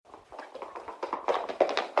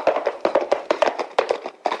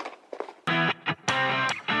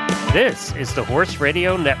This is the Horse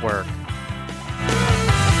Radio Network.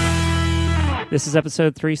 This is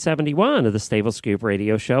episode 371 of the Stable Scoop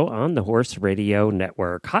Radio Show on the Horse Radio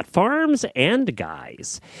Network. Hot farms and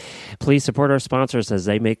guys. Please support our sponsors as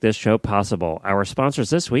they make this show possible. Our sponsors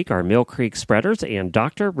this week are Mill Creek Spreaders and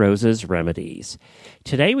Dr. Rose's Remedies.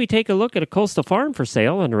 Today we take a look at a coastal farm for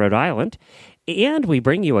sale in Rhode Island, and we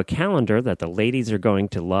bring you a calendar that the ladies are going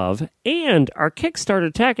to love. And our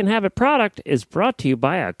Kickstarter Tech and Habit product is brought to you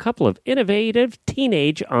by a couple of innovative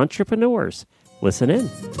teenage entrepreneurs. Listen in.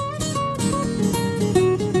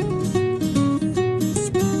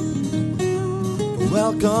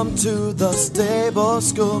 Welcome to the Stable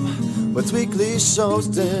Scoop, with weekly shows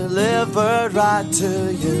delivered right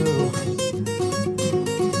to you.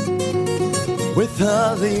 With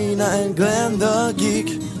Helena and Glenn the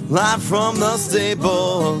Geek, live from the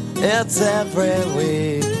stable, it's every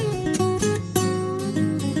week.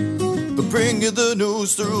 They'll bring you the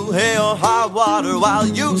news through hail or high water, while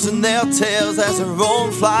using their tails as their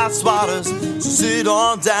own fly swatters. So sit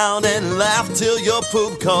on down and laugh till you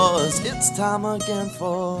poop, cause it's time again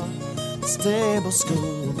for Stable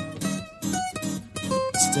Scoop.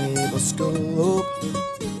 Stable Scoop.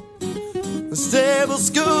 Stable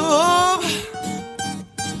Scoop.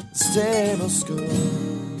 Stable Scoop.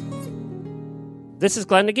 This is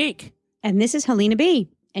Glenn the Geek. And this is Helena B.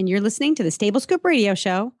 And you're listening to the Stable Scoop Radio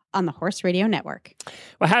Show on the Horse Radio Network.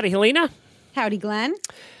 Well, howdy, Helena. Howdy, Glenn.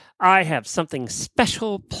 I have something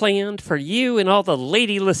special planned for you and all the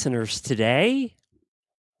lady listeners today.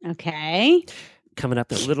 Okay. Coming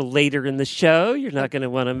up a little later in the show. You're not going to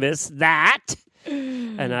want to miss that.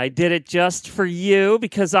 And I did it just for you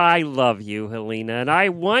because I love you, Helena. And I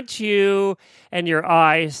want you and your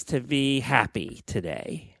eyes to be happy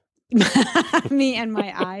today. Me and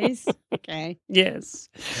my eyes. Okay. Yes.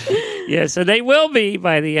 Yes, and they will be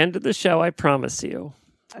by the end of the show, I promise you.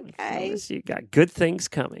 Okay. I promise you got good things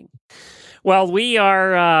coming. Well, we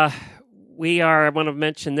are, I want to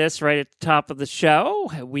mention this right at the top of the show.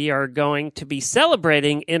 We are going to be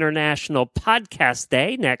celebrating International Podcast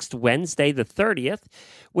Day next Wednesday, the 30th,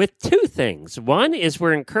 with two things. One is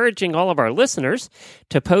we're encouraging all of our listeners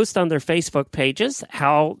to post on their Facebook pages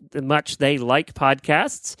how much they like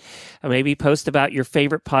podcasts. Maybe post about your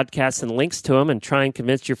favorite podcasts and links to them, and try and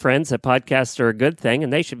convince your friends that podcasts are a good thing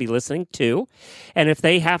and they should be listening too. And if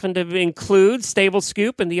they happen to include Stable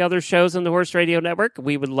Scoop and the other shows on the Horse Radio Network,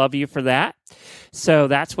 we would love you for that. So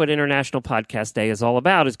that's what International Podcast Day is all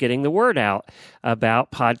about, is getting the word out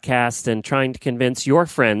about podcasts and trying to convince your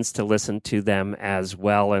friends to listen to them as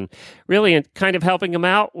well, and really kind of helping them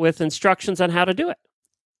out with instructions on how to do it.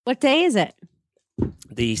 What day is it?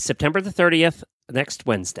 The September the 30th, next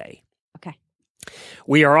Wednesday. Okay.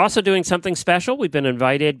 We are also doing something special. We've been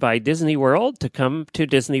invited by Disney World to come to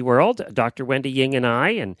Disney World. Dr. Wendy Ying and I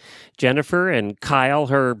and Jennifer and Kyle,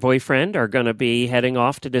 her boyfriend, are going to be heading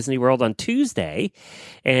off to Disney World on Tuesday.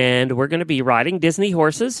 And we're going to be riding Disney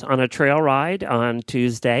horses on a trail ride on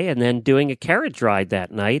Tuesday, and then doing a carriage ride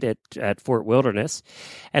that night at Fort Wilderness.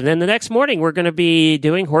 And then the next morning, we're going to be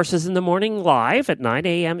doing Horses in the Morning live at 9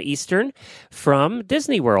 a.m. Eastern from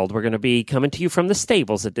Disney World. We're going to be coming to you from the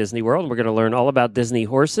stables at Disney World. We're going to learn all about Disney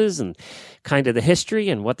horses and kind of the history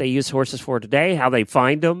and what they use horses for today, how they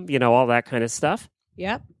find them, all that kind of stuff.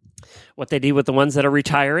 Yep. What they do with the ones that are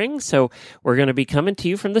retiring. So we're going to be coming to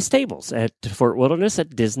you from the stables at Fort Wilderness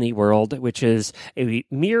at Disney World, which is a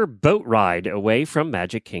mere boat ride away from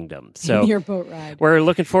Magic Kingdom. So Mere boat ride. We're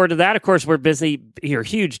looking forward to that. Of course, we're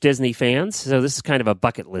huge Disney fans, so this is kind of a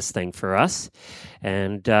bucket list thing for us.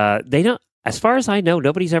 And they don't. As far as I know,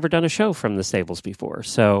 nobody's ever done a show from the stables before.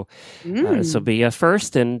 So this will be a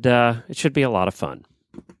first, and it should be a lot of fun.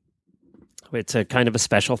 It's a kind of a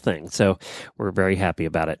special thing, so we're very happy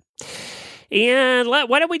about it. And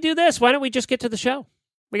why don't we do this? Why don't we just get to the show?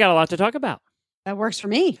 We got a lot to talk about. That works for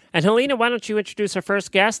me. And Helena, why don't you introduce our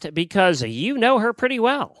first guest, because you know her pretty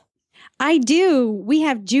well. I do. We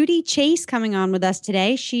have Judy Chase coming on with us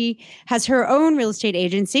today. She has her own real estate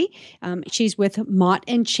agency. She's with Mott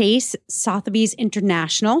and Chase, Sotheby's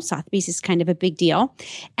International. Sotheby's is kind of a big deal.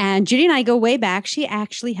 And Judy and I go way back. She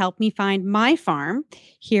actually helped me find my farm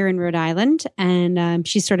here in Rhode Island. And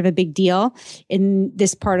she's sort of a big deal in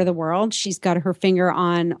this part of the world. She's got her finger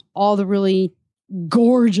on all the really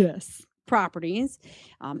gorgeous properties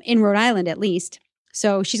in Rhode Island, at least.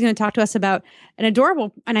 So she's going to talk to us about an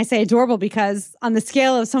adorable, and I say adorable because on the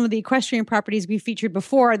scale of some of the equestrian properties we featured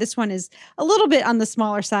before, this one is a little bit on the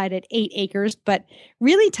smaller side at 8 acres, but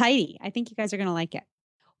really tidy. I think you guys are going to like it.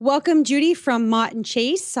 Welcome, Judy, from Mott and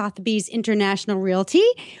Chase, Sotheby's International Realty.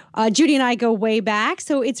 Judy and I go way back,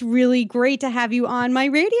 so it's really great to have you on my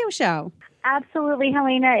radio show. Absolutely,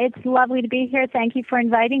 Helena. It's lovely to be here. Thank you for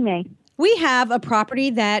inviting me. We have a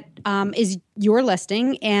property that is your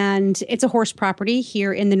listing, and it's a horse property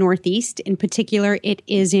here in the Northeast. In particular, it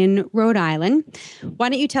is in Rhode Island. Why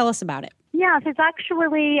don't you tell us about it? Yes, it's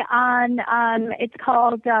actually on, it's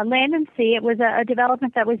called Land and Sea. It was a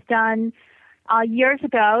development that was done years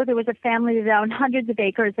ago. There was a family that owned hundreds of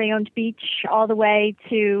acres. They owned beach all the way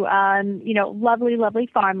to, lovely, lovely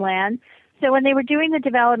farmland. So when they were doing the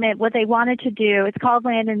development, what they wanted to do, it's called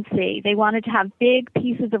Land and Sea. They wanted to have big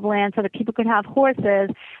pieces of land so that people could have horses,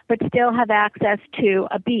 but still have access to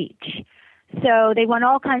a beach. So they won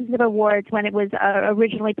all kinds of awards when it was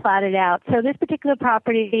originally platted out. So this particular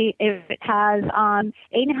property, it has 8.5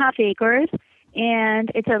 acres,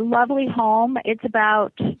 and it's a lovely home. It's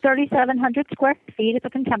about 3,700 square feet. It's a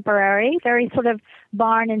contemporary, very sort of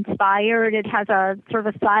barn inspired. It has a sort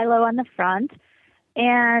of a silo on the front.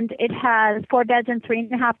 And it has 4 beds and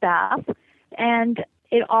 3.5 baths. And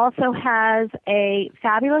it also has a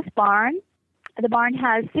fabulous barn. The barn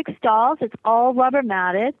has 6 stalls. It's all rubber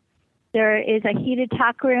matted. There is a heated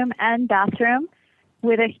tack room and bathroom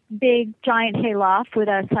with a big giant hay loft with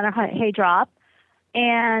a center hay drop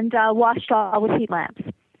and a wash stall with heat lamps.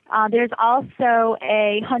 There's also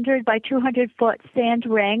a 100 by 200 foot sand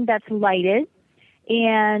ring that's lighted.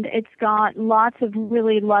 And it's got lots of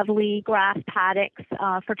really lovely grass paddocks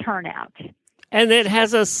for turnout. And it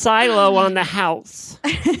has a silo on the house.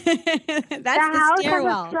 That's the house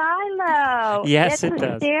stairwell. has a silo. Yes, it it's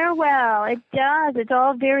does. A stairwell. It does. It's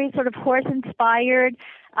all very sort of horse-inspired.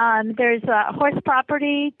 There's a horse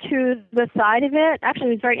property to the side of it.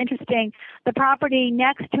 Actually, it was very interesting. The property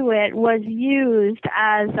next to it was used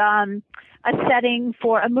as a setting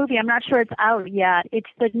for a movie. I'm not sure it's out yet.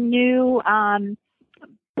 It's the new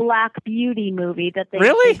Black Beauty movie that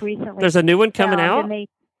they've recently. There's a new one coming out. And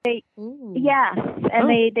yes, and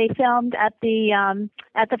they filmed at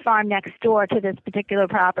the farm next door to this particular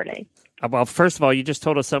property. Well, first of all, you just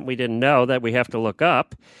told us something we didn't know that we have to look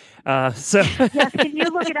up. Yes, can you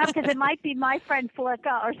look it up, because it might be My Friend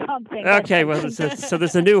Flicka or something. Okay, well, so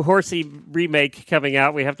there's a new Horsey remake coming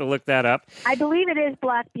out. We have to look that up. I believe it is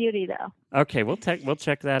Black Beauty, though. Okay, we'll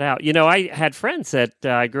check that out. You know, I had friends that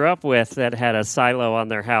I grew up with that had a silo on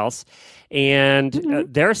their house, and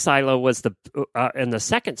their silo was and the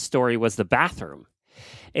second story was the bathroom,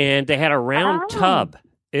 and they had a round tub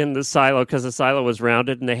in the silo because the silo was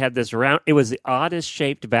rounded, and they had this round. It was the oddest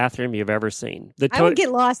shaped bathroom you've ever seen. I would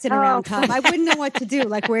get lost in a round tub. I wouldn't know what to do.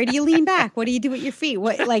 Like, where do you lean back? What do you do with your feet?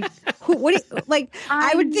 I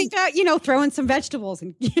would think about, throwing some vegetables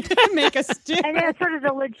and make a stew. And that's sort of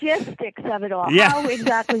the logistics of it all. Yeah. How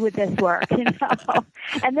exactly would this work?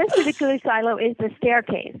 And this particular silo is the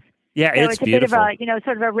staircase. Yeah, so it's beautiful. A bit of a,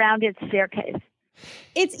 sort of a rounded staircase.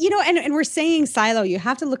 It's, and we're saying silo. You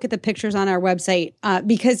have to look at the pictures on our website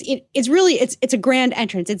because it's really a grand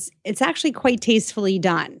entrance. It's actually quite tastefully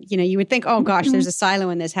done. You would think, oh gosh, there's a silo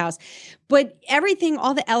in this house, but everything,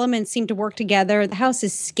 all the elements seem to work together. The house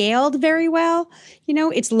is scaled very well.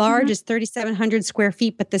 It's large, it's 3,700 square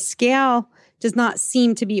feet, but the scale does not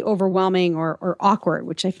seem to be overwhelming or awkward,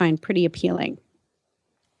 which I find pretty appealing.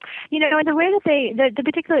 And the way that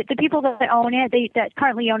the people that own it, that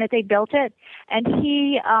currently own it, they built it, and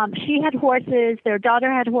she had horses, their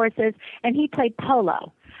daughter had horses, and he played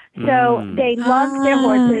polo. So they loved their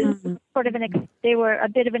horses. They were a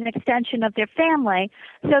bit of an extension of their family.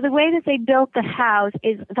 So the way that they built the house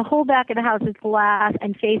is the whole back of the house is glass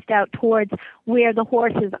and faced out towards where the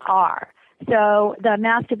horses are. So the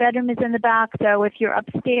master bedroom is in the back. So if you're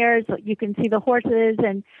upstairs, you can see the horses,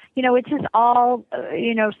 and it's just all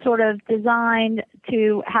sort of designed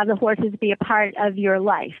to have the horses be a part of your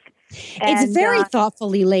life. It's very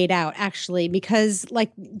thoughtfully laid out, actually, because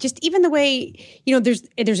just even the way, there's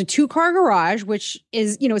a 2-car garage, which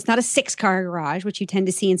is, it's not a 6-car garage, which you tend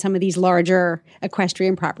to see in some of these larger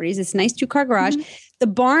equestrian properties. It's a nice 2-car garage. The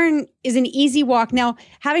barn is an easy walk. Now,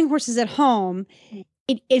 having horses at home,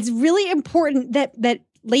 it's really important that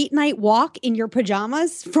late night walk in your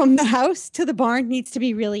pajamas from the house to the barn needs to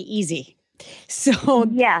be really easy. So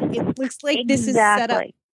yes, it looks like this is set up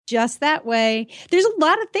just that way. There's a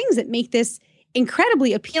lot of things that make this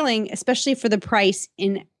incredibly appealing, especially for the price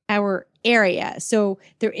in our area. So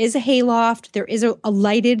there is a hayloft, there is a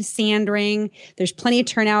lighted sand ring, there's plenty of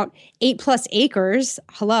turnout, 8+ acres.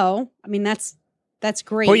 Hello. I mean, that's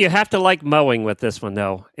great. Well, you have to like mowing with this one,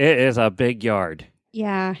 though. It is a big yard.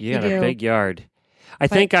 Yeah, you got a big yard. I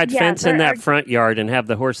think I'd fence in that front yard and have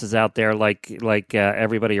the horses out there like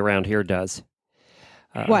everybody around here does.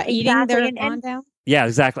 Eating their lawn down? Yeah,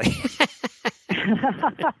 exactly.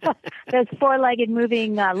 Those four-legged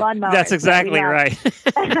moving lawnmowers. That's exactly right.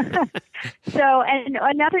 So, and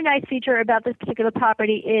another nice feature about this particular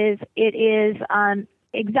property is it is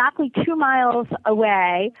exactly 2 miles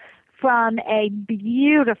away from a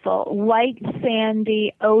beautiful white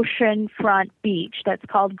sandy oceanfront beach that's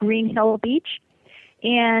called Green Hill Beach.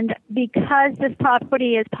 And because this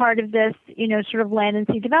property is part of this, sort of land and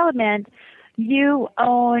sea development, you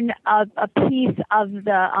own a piece of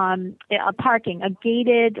the a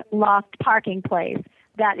gated, locked parking place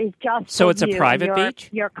that is just so for it's a private beach?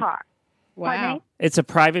 Your car. Wow. It's a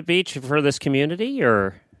private beach for this community,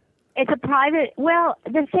 or? It's a private. Well,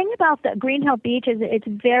 the thing about the Green Hill Beach is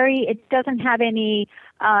it doesn't have any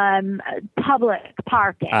public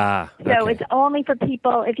parking. Okay. So it's only for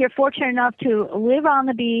people if you're fortunate enough to live on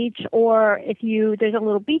the beach, or there's a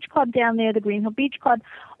little beach club down there, the Green Hill Beach Club,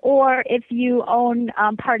 or if you own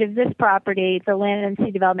part of this property, the Land and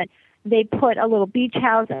Sea Development, they put a little beach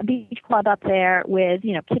house, a beach club up there with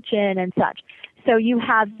kitchen and such. So you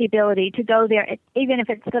have the ability to go there, even if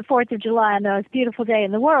it's the 4th of July on the most beautiful day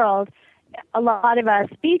in the world. A lot of us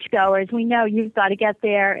beachgoers, we know you've got to get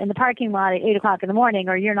there in the parking lot at 8 o'clock in the morning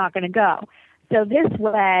or you're not going to go. So this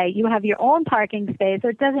way, you have your own parking space, so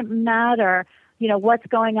it doesn't matter, what's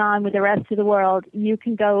going on with the rest of the world. You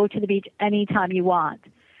can go to the beach anytime you want.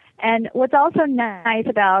 And what's also nice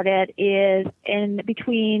about it is in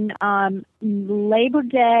between Labor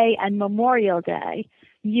Day and Memorial Day,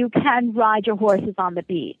 you can ride your horses on the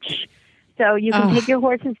beach. So you can take your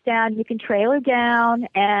horses down, you can trailer down,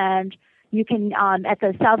 and you can, at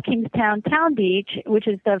the South Kingstown Town Beach, which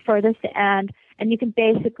is the furthest end, and you can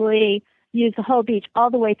basically use the whole beach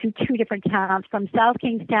all the way through 2 different towns, from South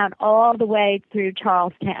Kingstown all the way through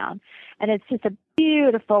Charlestown. And it's just a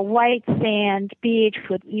beautiful white sand beach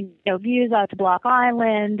with views out to Block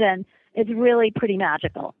Island, and it's really pretty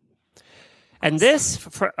magical. And this,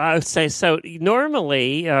 I would say, so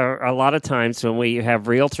normally, a lot of times when we have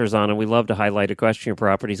realtors on, and we love to highlight equestrian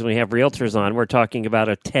properties, when we have realtors on, we're talking about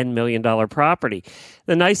a $10 million property.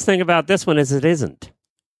 The nice thing about this one is it isn't.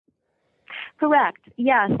 Correct.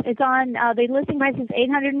 Yes, it's on. The listing price is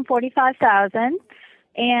 $845,000,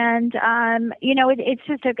 and it's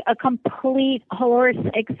just a complete horse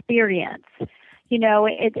experience.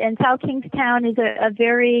 And South Kingstown is a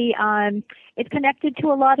very, it's connected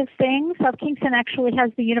to a lot of things. South Kingstown actually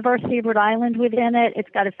has the University of Rhode Island within it. It's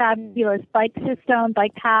got a fabulous bike system,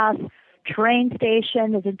 bike path, train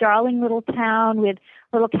station. There's a darling little town with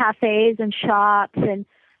little cafes and shops. And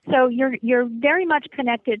so you're very much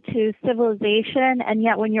connected to civilization. And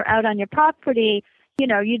yet when you're out on your property,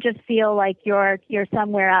 you just feel like you're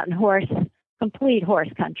somewhere out in complete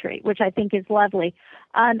horse country, which I think is lovely.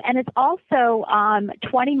 And it's also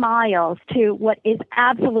 20 miles to what is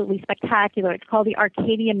absolutely spectacular. It's called the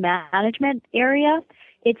Arcadia Management Area.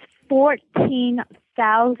 It's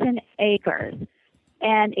 14,000 acres,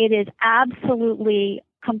 and it is absolutely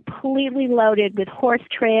completely loaded with horse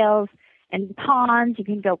trails and ponds. You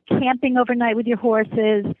can go camping overnight with your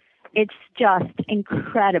horses. It's just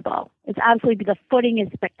incredible. It's absolutely, the footing is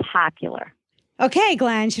spectacular. Okay,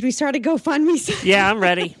 Glenn, should we start a GoFundMe? Yeah, I'm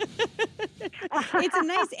ready. It's a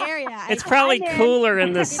nice area. It's probably cooler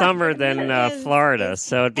in the summer than Florida,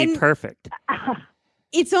 so it'd be perfect.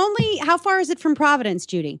 It's only, how far is it from Providence,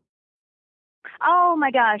 Judy? Oh, my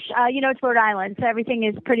gosh. It's Rhode Island, so everything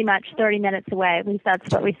is pretty much 30 minutes away. At least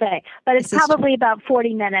that's what we say. But it's probably about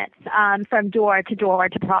 40 minutes from door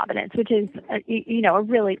to Providence, which is, a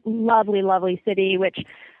really lovely, lovely city, which,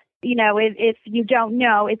 if you don't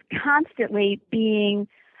know, it's constantly being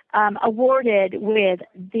awarded with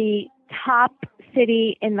the top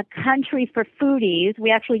city in the country for foodies.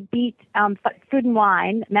 We actually beat Food and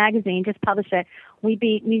Wine magazine, just published it. We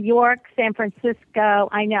beat New York, San Francisco.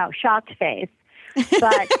 I know, shocked face.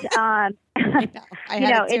 But,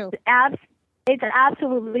 it's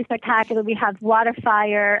absolutely spectacular. We have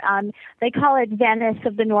Waterfire. They call it Venice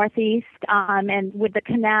of the Northeast, and with the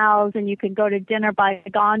canals, and you can go to dinner by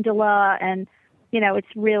gondola, and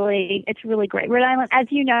it's really great. Rhode Island, as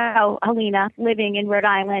you know, Helena, living in Rhode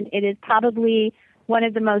Island, it is probably one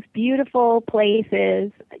of the most beautiful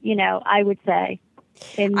places, I would say.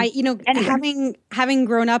 Having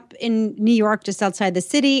grown up in New York, just outside the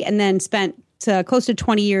city, and then spent close to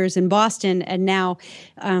 20 years in Boston, and now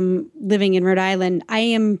living in Rhode Island, I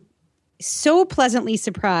am so pleasantly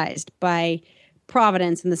surprised by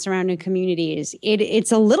Providence and the surrounding communities.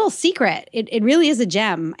 It's a little secret. It really is a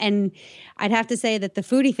gem. And I'd have to say that the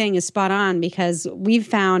foodie thing is spot on, because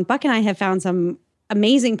Buck and I have found some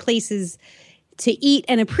amazing places to eat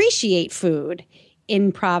and appreciate food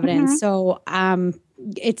in Providence. Mm-hmm. So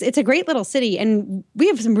it's a great little city, and we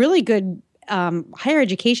have some really good higher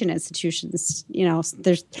education institutions.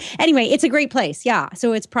 Anyway, it's a great place. Yeah.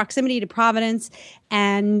 So it's proximity to Providence,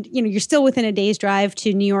 and you're still within a day's drive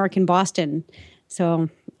to New York and Boston. So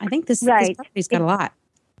I think this property's got a lot.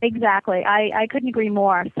 Exactly. I couldn't agree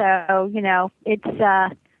more. So,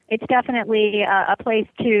 it's definitely a place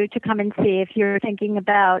to come and see if you're thinking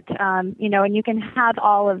about, and you can have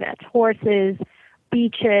all of it: horses,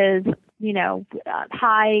 beaches,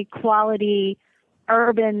 high quality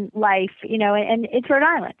urban life, and it's Rhode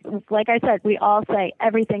Island. Like I said, we all say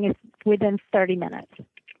everything is within 30 minutes.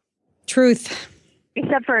 Truth.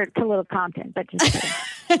 Except for to Little Compton, but just kidding.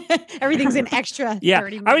 Everything's an extra 30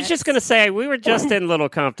 minutes. I was just going to say, we were just in Little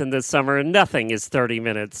Compton this summer, and nothing is 30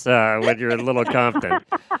 minutes when you're in Little Compton.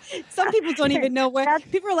 Some people don't even know where.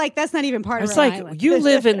 People are like, that's not even part of Rhode Island. It's like, you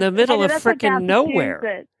live in the middle of frickin'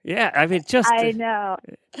 nowhere. Yeah, I mean, I know.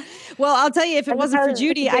 Well, I'll tell you, if it wasn't for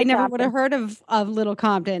Judy, I never would have heard of Little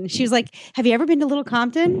Compton. She was like, have you ever been to Little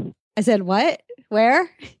Compton? I said, what? Where?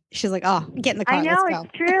 She's like, oh, get in the car. I know, let's go.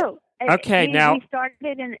 It's true. Okay, now we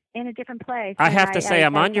started in a different place. I have to say,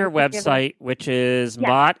 I'm on your website, which is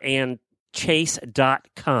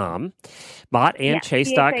mottandchase.com.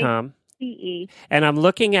 Mottandchase.com. And I'm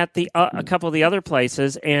looking at a couple of the other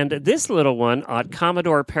places, and this little one on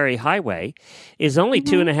Commodore Perry Highway is only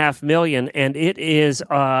 $2.5 million, and it is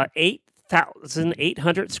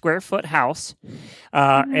 8,800 square foot house,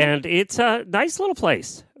 and it's a nice little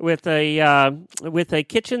place with a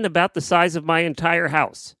kitchen about the size of my entire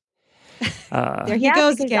house. There he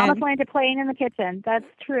goes again. Almost wanted to play in the kitchen. That's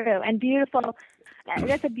true, and beautiful.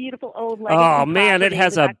 That's a beautiful old legacy. Oh man, it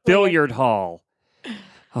has a billiard hall.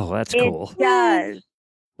 Oh, that's cool. It does.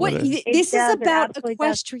 This is about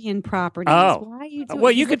equestrian properties. Oh, why are you doing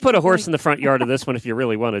well, you could put a horse in the front yard of this one if you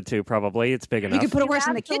really wanted to. Probably, it's big enough. You could put a horse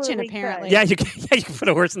in the kitchen, apparently. Yeah, you can put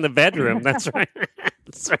a horse in the bedroom. That's right.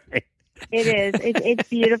 That's right. It is. It's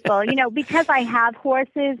beautiful. Because I have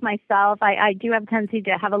horses myself, I do have a tendency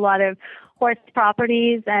to have a lot of horse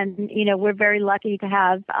properties, and, we're very lucky to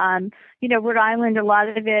have, Rhode Island, a lot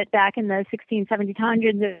of it back in the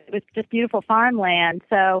 1700s, it was just beautiful farmland.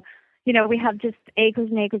 So, we have just acres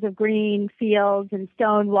and acres of green fields and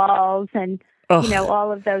stone walls and,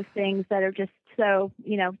 all of those things that are just so,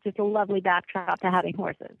 just a lovely backdrop to having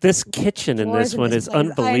horses. This kitchen in this one is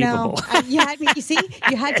unbelievable. You had to mention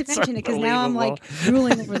it because now I'm like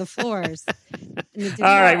drooling over the floors. All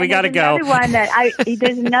right, we got to go.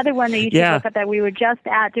 There's another one that you should look up that we were just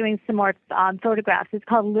at doing some more photographs. It's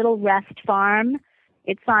called Little Rest Farm.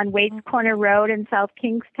 It's on Waits Corner Road in South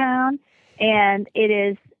Kingstown, and it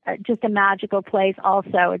is just a magical place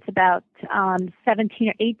also. It's about 17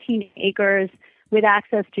 or 18 acres with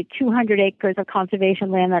access to 200 acres of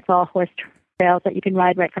conservation land that's all horse trails that you can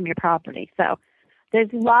ride right from your property. So there's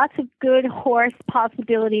lots of good horse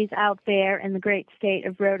possibilities out there in the great state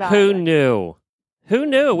of Rhode Island. Who knew? Who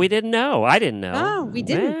knew? We didn't know. I didn't know. Oh, we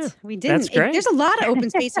didn't. Yeah, we didn't. That's great. There's a lot of open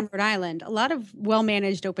space in Rhode Island. A lot of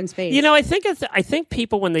well-managed open space. I think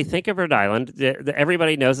people, when they think of Rhode Island,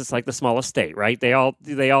 everybody knows it's like the smallest state, right? They all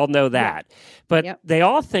know that, but they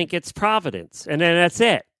all think it's Providence, and then that's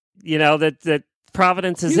it. That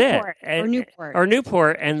Providence is Newport, it, or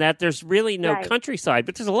Newport, and that there's really no countryside,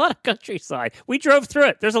 but there's a lot of countryside. We drove through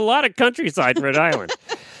it. There's a lot of countryside in Rhode Island.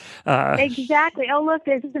 Exactly. Oh, look,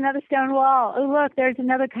 there's another stone wall. Oh, look, there's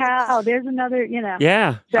another cow. There's another,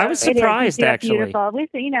 Yeah, so I was surprised, actually. Beautiful. And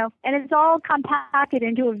it's all compacted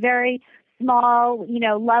into a very small,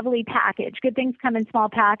 lovely package. Good things come in small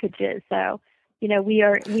packages. So, we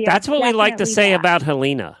are. That's what we like to say about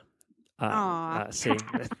Helena. See.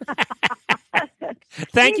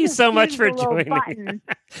 Thank you so much for joining.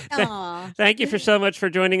 Thank you so much for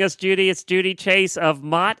joining us, Judy. It's Judy Chase of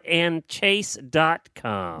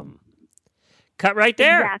mottandchase.com. Cut right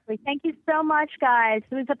there. Exactly. Thank you so much, guys.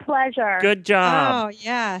 It was a pleasure. Good job. Oh,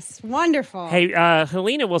 yes. Wonderful. Hey,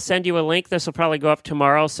 Helena will send you a link. This will probably go up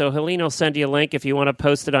tomorrow. So Helena will send you a link. If you want to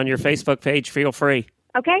post it on your Facebook page, feel free.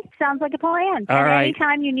 Okay. Sounds like a plan. All right.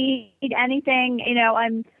 Anytime you need anything,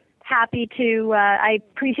 I'm happy to, I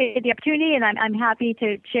appreciate the opportunity, and I'm happy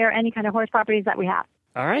to share any kind of horse properties that we have.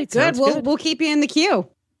 All right. Good. We'll keep you in the queue.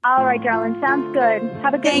 All right, darling. Sounds good.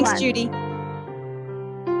 Have a good one. Thanks, Judy.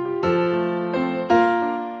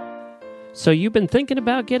 So you've been thinking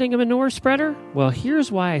about getting a manure spreader? Well,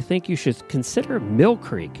 here's why I think you should consider Mill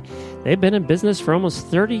Creek. They've been in business for almost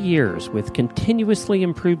 30 years with continuously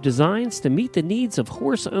improved designs to meet the needs of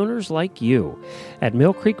horse owners like you. At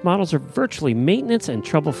Mill Creek, models are virtually maintenance and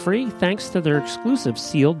trouble-free thanks to their exclusive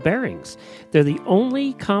sealed bearings. They're the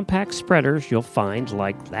only compact spreaders you'll find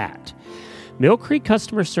like that. Mill Creek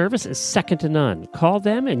customer service is second to none. Call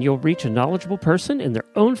them and you'll reach a knowledgeable person in their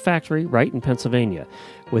own factory right in Pennsylvania.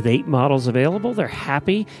 With 8 models available, they're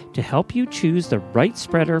happy to help you choose the right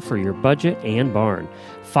spreader for your budget and barn.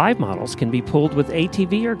 5 models can be pulled with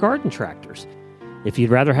ATV or garden tractors. If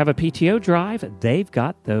you'd rather have a PTO drive, they've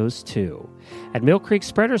got those too. At Mill Creek,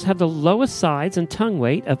 spreaders have the lowest sides and tongue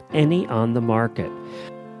weight of any on the market.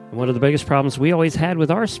 One of the biggest problems we always had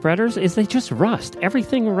with our spreaders is they just rust.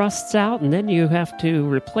 Everything rusts out, and then you have to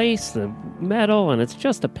replace the metal, and it's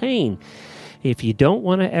just a pain. If you don't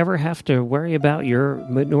want to ever have to worry about your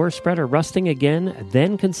manure spreader rusting again,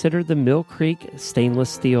 then consider the Mill Creek stainless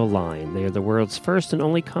steel line. They are the world's first and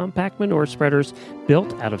only compact manure spreaders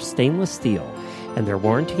built out of stainless steel, and they're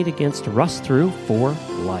warranted against rust-through for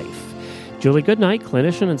life. Julie Goodnight,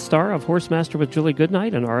 clinician and star of Horsemaster with Julie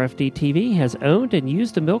Goodnight on RFD TV, has owned and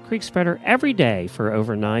used the Mill Creek spreader every day for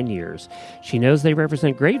over 9 years. She knows they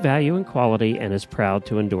represent great value and quality and is proud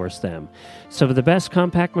to endorse them. So for the best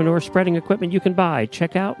compact manure spreading equipment you can buy,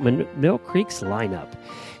 check out Mill Creek's lineup.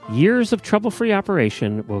 Years of trouble-free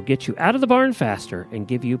operation will get you out of the barn faster and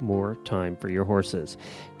give you more time for your horses.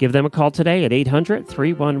 Give them a call today at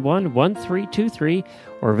 800-311-1323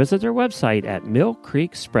 or visit their website at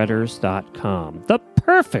millcreekspreaders.com. The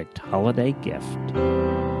perfect holiday gift.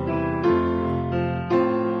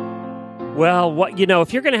 Well,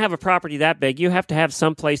 if you're going to have a property that big, you have to have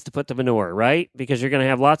some place to put the manure, right? Because you're going to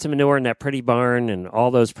have lots of manure in that pretty barn and all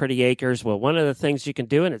those pretty acres. Well, one of the things you can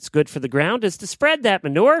do, and it's good for the ground, is to spread that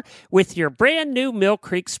manure with your brand new Mill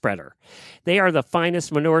Creek spreader. They are the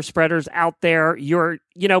finest manure spreaders out there.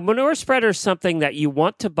 Manure spreader is something that you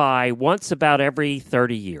want to buy once about every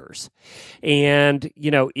 30 years. And,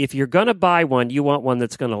 if you're going to buy one, you want one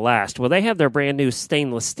that's going to last. Well, they have their brand new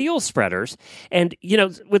stainless steel spreaders. And,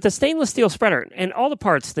 with the stainless steel spreader and all the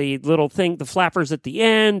parts, the little thing, the flappers at the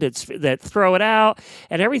end that throw it out,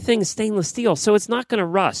 and everything is stainless steel. So it's not going to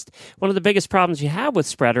rust. One of the biggest problems you have with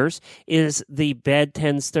spreaders is the bed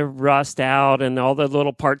tends to rust out and all the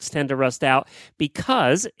little parts tend to rust out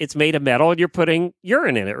because it's made of metal and you're putting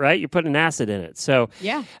urine in it, right? You're putting acid in it. So,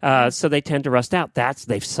 so they tend to rust out.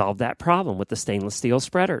 They've solved that problem with the stainless steel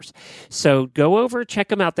spreaders. So go over, check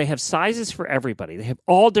them out. They have sizes for everybody. They have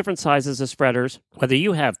all different sizes of spreaders. Whether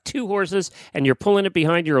you have 2 horses and you're pulling it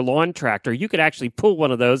behind your lawn tractor, you could actually pull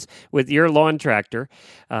one of those with your lawn tractor,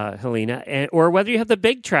 Helena, or whether you have the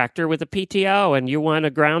big tractor with a PTO and you want a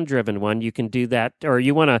ground-driven one, you can do that, or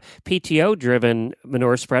you want a PTO-driven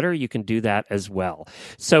manure spreader, you can do that as well.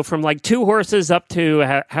 So from like 2 horses up to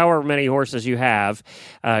however many horses you have,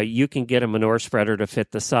 you can get a manure spreader to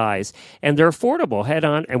fit the size. And they're affordable. Head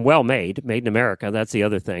on, and well-made, made in America, that's the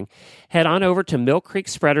other thing. Head on over to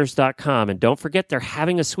millcreekspreaders.com, and don't forget they're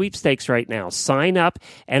having a sweepstakes right now. Sign up,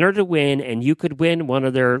 enter to win, and you could win one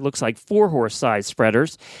of their, looks like 4-horse size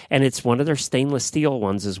spreaders, and it's one of their stainless steel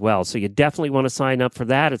ones as well. So you definitely want to sign up for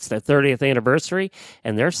that. It's their 30th anniversary,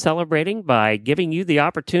 and they're celebrating by giving you the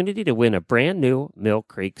opportunity to win a brand new Mill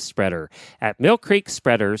Creek spreader at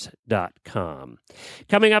millcreekspreaders.com.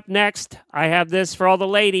 Coming up next, I have this for all the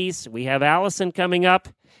ladies. We have Allison coming up,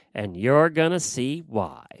 and you're going to see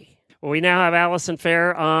why. Well, we now have Allison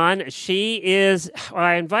Fair on.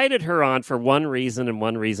 I invited her on for one reason and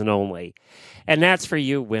one reason only. And that's for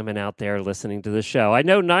you women out there listening to the show. I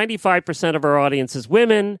know 95% of our audience is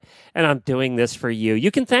women, and I'm doing this for you. You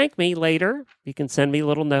can thank me later. You can send me a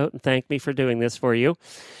little note and thank me for doing this for you.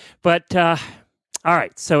 But, all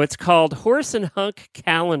right, so it's called Horse and Hunk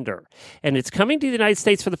Calendar, and it's coming to the United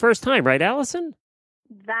States for the first time, right, Allison?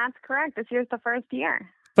 That's correct. This year's the first year.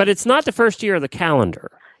 But it's not the first year of the calendar.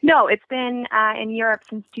 No, it's been in Europe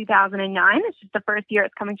since 2009. It's just the first year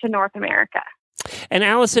it's coming to North America. And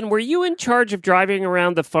Allison, were you in charge of driving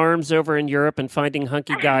around the farms over in Europe and finding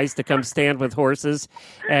hunky guys to come stand with horses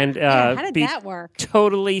and how did that work?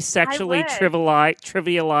 Totally sexually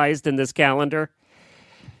trivialized in this calendar?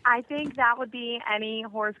 I think that would be any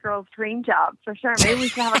horse girl's dream job for sure. Maybe we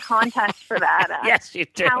should have a contest for that. Yes, you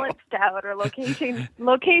do. Talent scout or location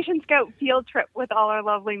scout field trip with all our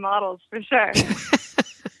lovely models for sure.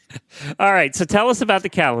 All right, so tell us about the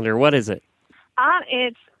calendar. What is it?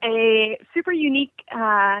 It's a super unique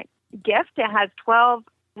gift. It has 12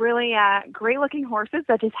 really great-looking horses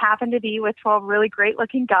that just happen to be with 12 really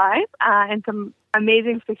great-looking guys and some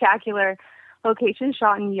amazing, spectacular locations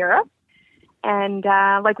shot in Europe. And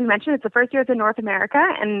like we mentioned, it's the first year it's in North America,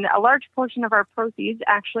 and a large portion of our proceeds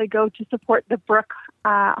actually go to support the Brook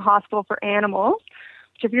Hospital for Animals,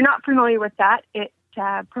 which if you're not familiar with that, it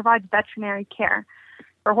provides veterinary care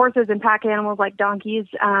for horses and pack animals like donkeys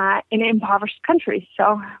in impoverished countries.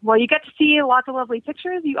 So while you get to see lots of lovely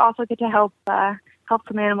pictures, you also get to help help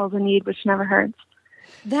some animals in need, which never hurts.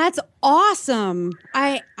 That's awesome.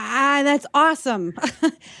 That's awesome.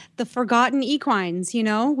 The forgotten equines,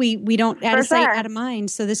 we don't out of sight, out of mind.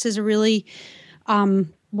 So this is a really,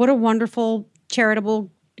 what a wonderful charitable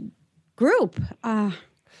group.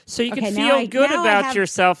 So you can feel good about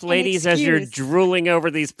yourself, ladies, as you're drooling over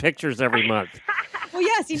these pictures every month. Well,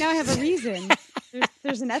 yes, you now have a reason.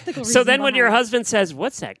 There's an ethical reason. So then when your husband says,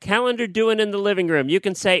 what's that calendar doing in the living room? You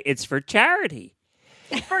can say, it's for charity.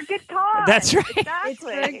 It's for a good cause. That's right. Exactly. It's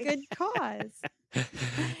for a good cause.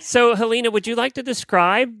 So, Helena, would you like to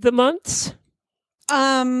describe the months?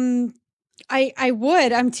 I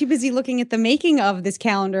would. I'm too busy looking at the making of this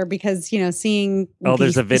calendar because, seeing. Oh,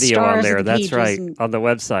 there's a video on there. That's right. And, on the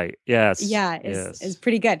website. Yes. Yeah, it's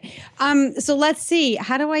pretty good. So let's see.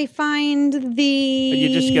 How do I find the. You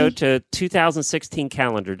just go to 2016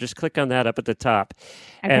 calendar. Just click on that up at the top.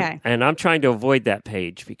 Okay. And I'm trying to avoid that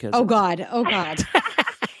page because. Oh, God.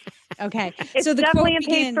 Okay. It's so the definitely quote a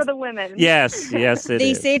page begins, for the women. Yes,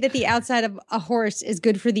 They say that the outside of a horse is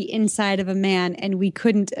good for the inside of a man, and we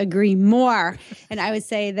couldn't agree more. And I would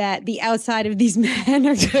say that the outside of these men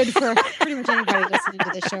are good for pretty much anybody listening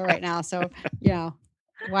to the show right now. So,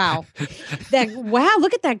 wow.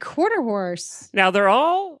 Look at that quarter horse. Now, they're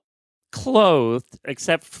all clothed,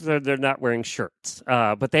 except for they're not wearing shirts.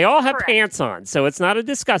 But they all have pants on, so it's not a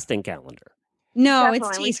disgusting calendar. No,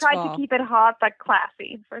 definitely. It's tasteful. We tried to keep it hot but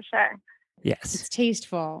classy, for sure. Yes. It's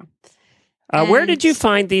tasteful. Where did you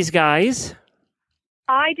find these guys?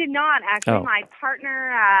 I did not, actually. Oh. My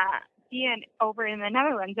partner, Ian, over in the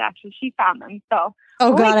Netherlands, actually, she found them. So,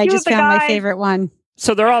 oh, God, I just found my guys, favorite one.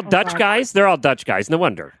 So they're all Dutch guys? They're all Dutch guys. No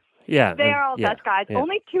wonder. Yeah. They are all Dutch guys. Yeah.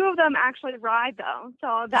 Only 2 of them actually ride, though.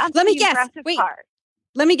 So that's Let me the guess. impressive Wait. part.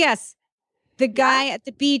 Let me guess. The guy at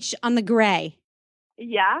the beach on the gray.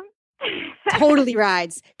 Yeah. Totally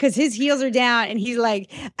rides because his heels are down and he's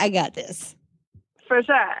like, I got this. For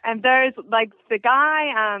sure. And there's like the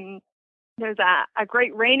guy, there's a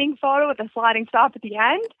great reining photo with a sliding stop at the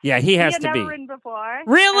end. Yeah, he has to be. He had never ridden before.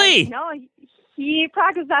 Really? No, he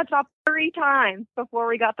practiced that stop 3 times before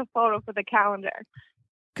we got the photo for the calendar.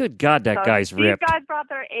 Good God, that guy's ripped. These guys brought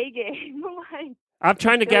their A game. I'm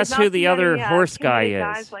trying to guess who the other horse guy is.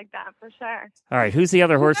 Guys like that, for sure. All right, who's the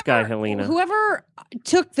other horse guy, Helena? Whoever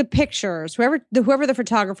took the pictures, whoever the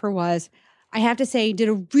photographer was, I have to say, did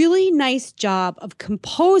a really nice job of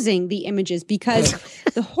composing the images because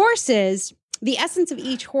the horses, the essence of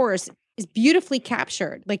each horse is beautifully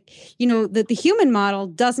captured. Like, the human model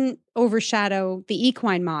doesn't overshadow the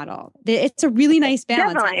equine model. It's a really nice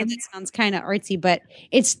balance. Definitely. I know that sounds kind of artsy, but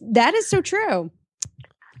that is so true.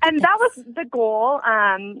 And that was the goal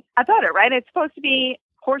about it, right? It's supposed to be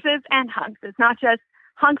horses and hunks. It's not just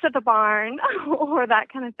hunks at the barn or that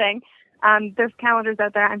kind of thing. There's calendars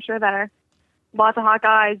out there, I'm sure, that are lots of hot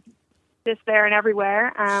guys just there and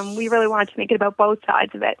everywhere. We really wanted to make it about both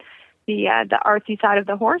sides of it, the artsy side of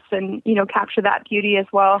the horse and, capture that beauty as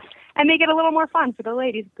well and make it a little more fun for the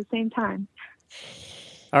ladies at the same time.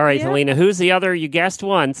 All right, Helena, who's the other? You guessed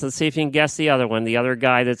one, so let's see if you can guess the other one, the other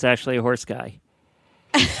guy that's actually a horse guy.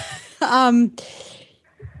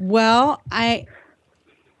 Well, all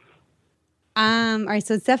right,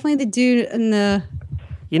 so it's definitely the dude in the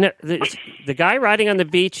the guy riding on the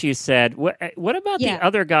beach, you said. What about the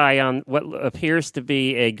other guy on what appears to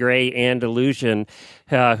be a gray Andalusian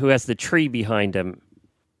who has the tree behind him?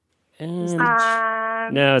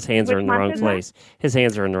 No, his hands are in the wrong place. His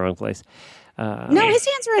hands are in the wrong place. No, his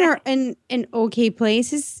hands are in an okay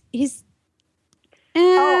place.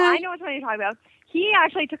 I know which one you're talking about. He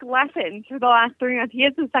actually took lessons for the last 3 months. He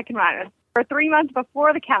is the second rider for 3 months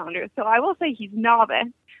before the calendar. So I will say he's novice,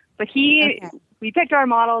 but we picked our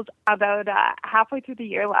models about halfway through the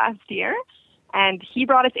year last year, and he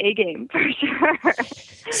brought us A game for sure.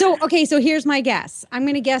 So here's my guess. I'm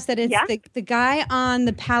going to guess that it's the guy on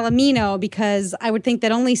the Palomino because I would think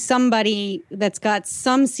that only somebody that's got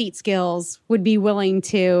some seat skills would be willing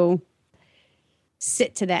to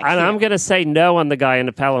sit to that. And I'm going to say no on the guy in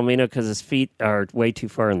the Palomino because his feet are way too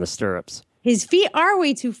far in the stirrups. His feet are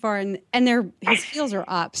way too far, and his heels are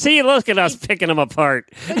up. See, look at us picking them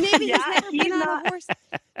apart. But maybe he's never been on a horse.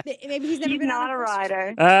 Maybe he's never been on a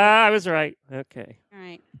rider. I was right. Okay. All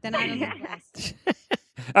right. Then I don't know best.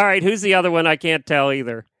 All right. Who's the other one? I can't tell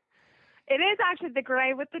either. It is actually the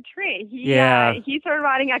gray with the tree. He started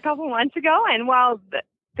riding a couple months ago, and while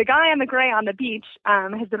the guy on the gray on the beach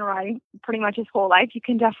has been riding pretty much his whole life, you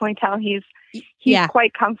can definitely tell he's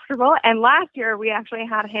quite comfortable. And last year we actually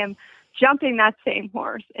had him jumping that same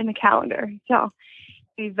horse in the calendar. So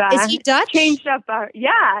We've Is he Dutch? changed up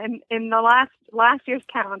in the last year's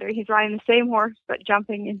calendar. He's riding the same horse but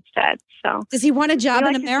jumping instead. So Does he want a job we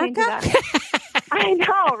in like to change America? it up. I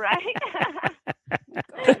know, right?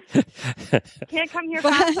 Can't come here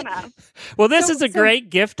fast enough. Well, this is a great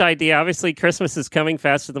gift idea. Obviously, Christmas is coming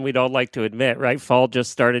faster than we'd all like to admit, right? Fall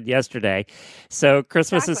just started yesterday. So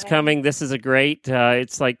Christmas is coming. This is a great,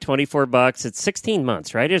 it's like $24. It's 16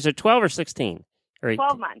 months, right? Is it 12 or 16? Or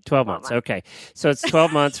 12 months. 12 months. Okay. So it's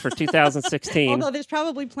 12 months for 2016. Although there's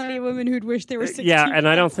probably plenty of women who'd wish they were 16. Yeah, and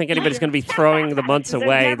I don't think anybody's going to be throwing the months There's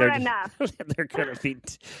away. never enough. They're going to be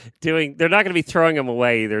they're not going to be throwing them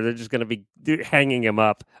away either. They're just going to be hanging them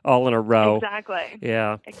up all in a row. Exactly.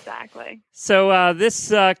 Yeah. Exactly. So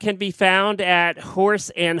this can be found at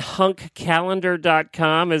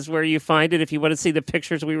horseandhunkcalendar.com is where you find it. If you want to see the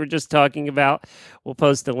pictures we were just talking about, we'll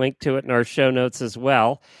post a link to it in our show notes as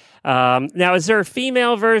well. Now, is there a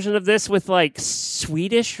female version of this with like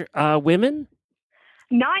Swedish women?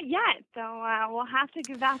 Not yet, so we'll have to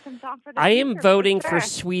give that some thought for the I future, am voting for sure.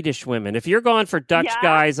 Swedish women. If you're going for Dutch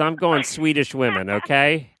guys, I'm going Swedish women,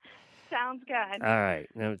 okay? Sounds good. All right.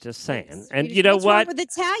 I'm just saying. And you know What's wrong what? with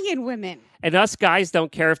Italian women? And us guys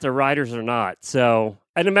don't care if they're riders or not. So,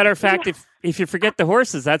 and a matter of fact, if you forget the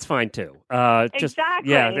horses, that's fine too.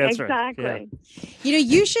 Exactly. Yeah, that's exactly. right. You know,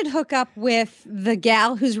 you should hook up with the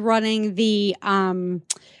gal who's running the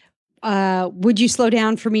Would You Slow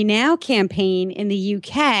Down For Me Now campaign in the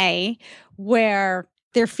UK, where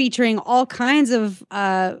they're featuring all kinds of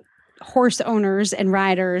horse owners and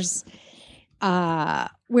riders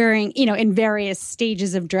wearing, in various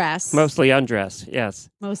stages of dress. Mostly undress, yes.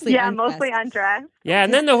 Mostly undressed. Yeah,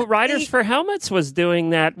 and then the Riders for Helmets was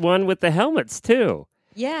doing that one with the helmets too.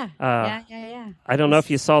 Yeah. Yeah. I don't know if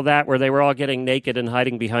you saw that where they were all getting naked and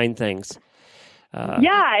hiding behind things.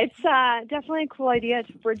 Yeah, it's definitely a cool idea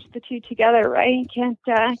to bridge the two together, right? You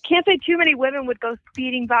can't say too many women would go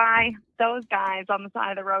speeding by those guys on the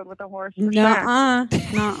side of the road with a horse. Nuh-uh.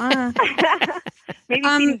 Maybe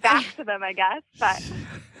speeding back to them, I guess. But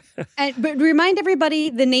remind everybody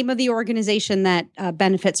the name of the organization that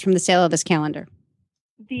benefits from the sale of this calendar.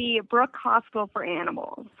 The Brook Hospital for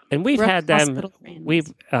Animals. And we've had them.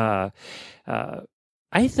 I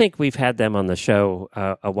think we've had them on the show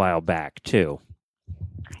a while back too.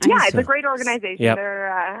 Yeah, it's a great organization. Yep.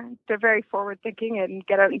 They're very forward thinking and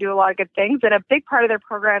get out and do a lot of good things. And a big part of their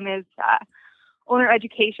program is owner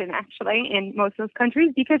education, actually, in most of those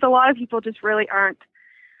countries, because a lot of people just really aren't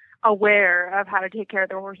aware of how to take care of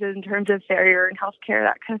their horses in terms of farrier and healthcare,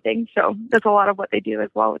 that kind of thing. So that's a lot of what they do as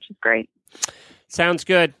well, which is great. Sounds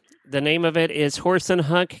good. The name of it is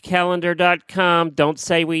horseandhunkcalendar.com. Don't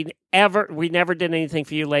say we never did anything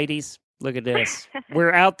for you ladies. Look at this.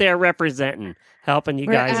 We're out there representing, helping you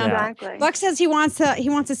guys out. Exactly. Buck says he wants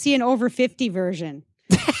to see an over 50 version.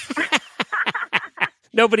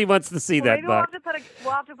 Nobody wants to see that, maybe Buck.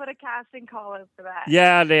 We'll have to put a casting call in for that.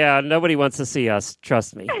 Yeah. Nobody wants to see us.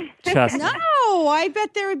 Trust me. Trust me. No, I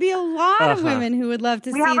bet there would be a lot of women who would love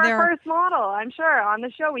to see We have their our first model. I'm sure on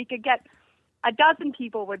the show we could get a dozen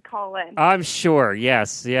people would call in. I'm sure.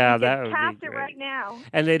 Yes. Yeah. That would cast be it great. right now.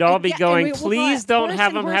 And they'd all be going, we'll please call it don't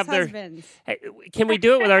have them have their. husbands. Hey, can we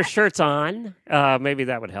do it with our shirts on? Maybe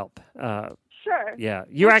that would help. Sure. Yeah.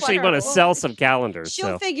 You actually want to sell some calendars. She'll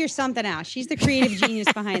so. figure something out. She's the creative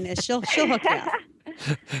genius behind this. She'll hook it up.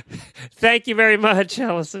 Thank you very much,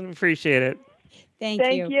 Allison. Appreciate it.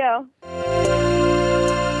 Thank you.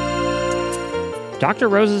 Dr.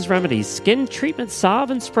 Rose's Remedies Skin Treatment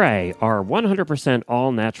Salve and Spray are 100%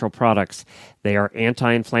 all-natural products. They are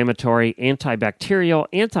anti-inflammatory, antibacterial,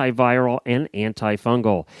 antiviral, and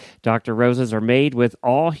antifungal. Dr. Rose's are made with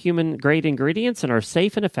all human-grade ingredients and are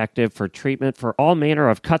safe and effective for treatment for all manner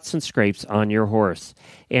of cuts and scrapes on your horse.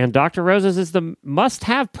 And Dr. Rose's is the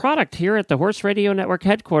must-have product here at the Horse Radio Network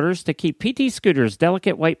headquarters to keep PT Scooter's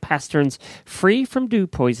delicate white pasterns free from dew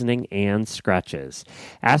poisoning and scratches.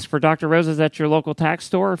 Ask for Dr. Rose's at your local tack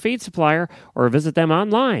store or feed supplier, or visit them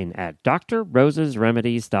online at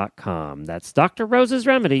drrosesremedies.com. That's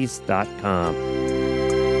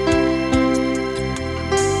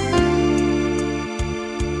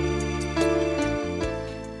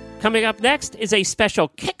drrosesremedies.com. Coming up next is a special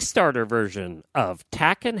Kickstarter version of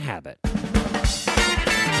Tack and Habit.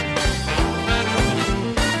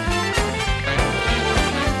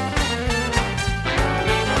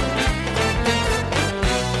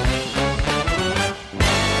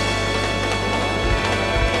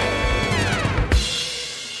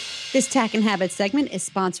 This Tack and Habit segment is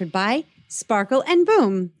sponsored by Sparkle and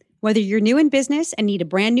Boom. Whether you're new in business and need a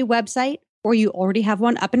brand new website, or you already have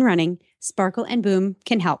one up and running, Sparkle and Boom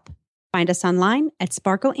can help. Find us online at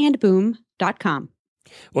sparkleandboom.com.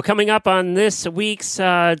 Well, coming up on this week's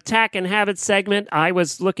Tack and Habits segment, I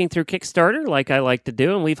was looking through Kickstarter like I like to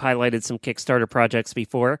do, and we've highlighted some Kickstarter projects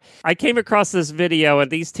before. I came across this video,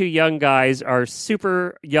 and these two young guys are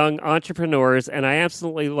super young entrepreneurs, and I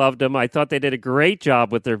absolutely loved them. I thought they did a great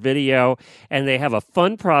job with their video, and they have a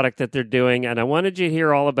fun product that they're doing, and I wanted you to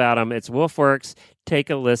hear all about them. It's WoofWorks. Take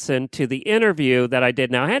a listen to the interview that I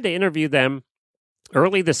did. Now, I had to interview them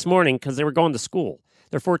early this morning because they were going to school.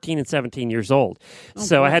 They're 14 and 17 years old.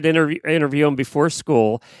 So I had to interview them before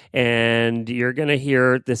school, and you're going to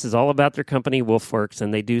hear this is all about their company, WoofWorks,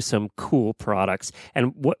 and they do some cool products.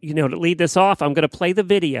 And to lead this off, I'm going to play the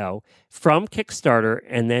video from Kickstarter,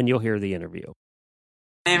 and then you'll hear the interview.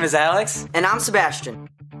 My name is Alex. And I'm Sebastian.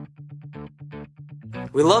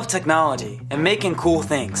 We love technology and making cool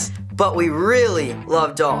things. But we really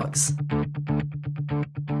love dogs.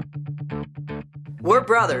 We're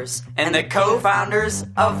brothers And the co-founders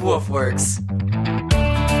of WoofWorks.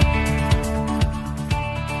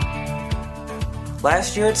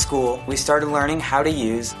 Last year at school, we started learning how to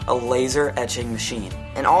use a laser etching machine.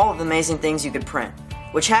 and all of the amazing things you could print,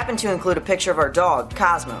 which happened to include a picture of our dog,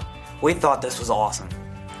 Cosmo. We thought this was awesome.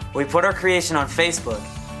 We put our creation on Facebook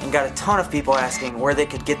and got a ton of people asking where they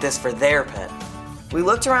could get this for their pet. We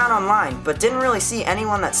looked around online, but didn't really see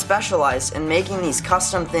anyone that specialized in making these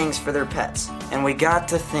custom things for their pets. And we got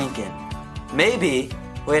to thinking, maybe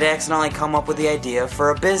we'd accidentally come up with the idea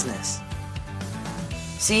for a business.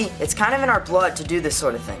 See, it's kind of in our blood to do this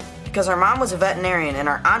sort of thing, because our mom was a veterinarian and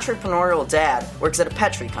our entrepreneurial dad works at a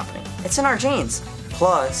pet treat company. It's in our genes.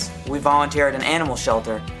 Plus, we volunteered at an animal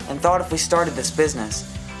shelter and thought if we started this business,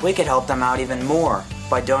 we could help them out even more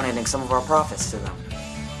by donating some of our profits to them.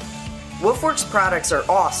 WoofWorks products are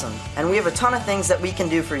awesome, and we have a ton of things that we can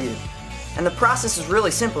do for you. And the process is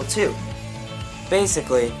really simple too.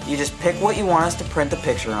 Basically, you just pick what you want us to print the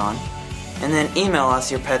picture on, and then email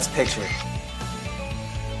us your pet's picture.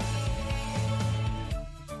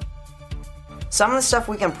 Some of the stuff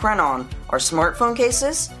we can print on are smartphone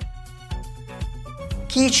cases,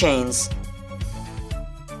 keychains,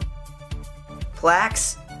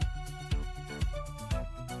 plaques,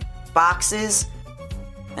 boxes,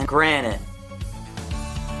 And granite.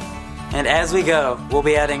 And as we go, we'll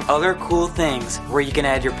be adding other cool things where you can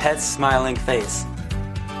add your pet's smiling face.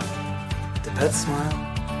 Do pets smile?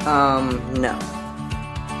 No.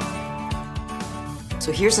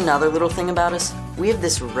 So here's another little thing about us. We have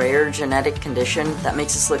this rare genetic condition that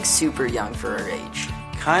makes us look super young for our age.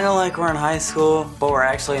 Kinda like we're in high school, but we're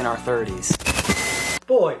actually in our 30s.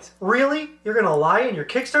 Boys, really? You're gonna lie in your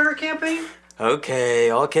Kickstarter campaign?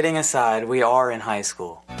 Okay, all kidding aside, we are in high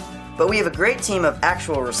school. But we have a great team of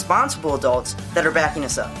actual responsible adults that are backing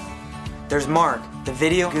us up. There's Mark, the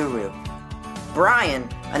video guru. Brian,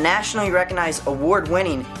 a nationally recognized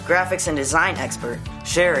award-winning graphics and design expert.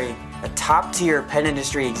 Sherry, a top-tier pet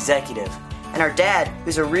industry executive. And our dad,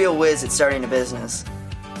 who's a real whiz at starting a business.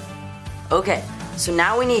 Okay, so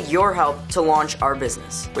now we need your help to launch our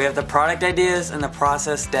business. We have the product ideas and the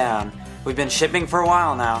process down. We've been shipping for a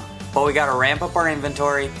while now, but we gotta ramp up our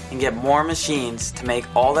inventory and get more machines to make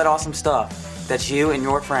all that awesome stuff that you and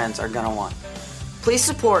your friends are gonna want. Please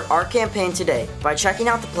support our campaign today by checking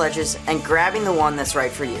out the pledges and grabbing the one that's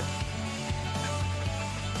right for you.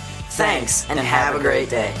 Thanks, and have a great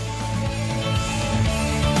day.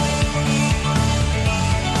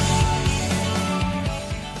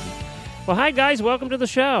 Well, hi, guys. Welcome to the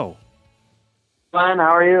show. Fine,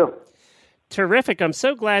 how are you? Terrific. I'm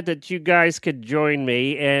so glad that you guys could join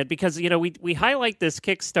me. And because, we highlight this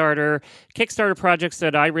Kickstarter projects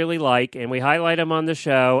that I really like, and we highlight them on the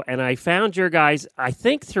show. And I found your guys, I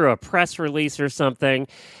think, through a press release or something.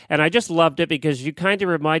 And I just loved it because you kind of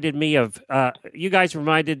reminded me of, you guys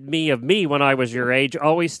reminded me of me when I was your age,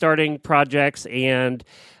 always starting projects and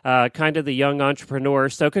kind of the young entrepreneur.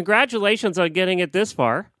 So congratulations on getting it this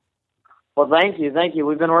far. Well, thank you.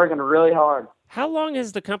 We've been working really hard. How long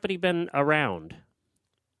has the company been around?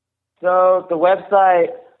 So the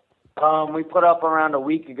website we put up around a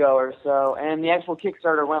week ago or so, and the actual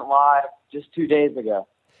Kickstarter went live just 2 days ago.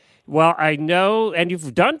 Well, I know, and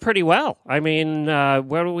you've done pretty well. I mean,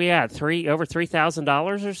 where are we at? Over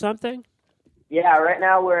 $3,000 or something? Yeah, right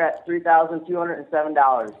now we're at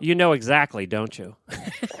 $3,207. You know exactly, don't you?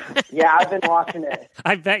 Yeah, I've been watching it.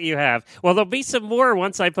 I bet you have. Well, there'll be some more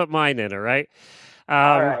once I put mine in, all right?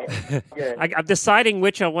 All right, good. I'm deciding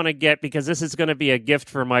which I want to get because this is going to be a gift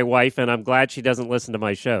for my wife, and I'm glad she doesn't listen to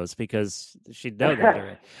my shows because she'd know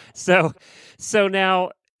that. So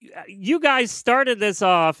now, you guys started this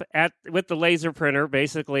off with the laser printer,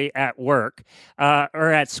 basically at work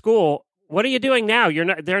or at school. What are you doing now?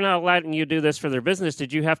 They're not letting you do this for their business.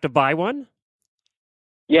 Did you have to buy one?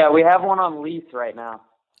 Yeah, we have one on lease right now.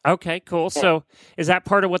 Okay, cool. Yeah. So is that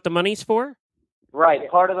part of what the money's for? Right.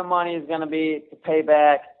 Part of the money is going to be to pay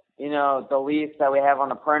back, the lease that we have on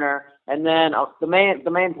the printer. And then the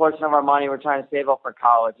main portion of our money we're trying to save up for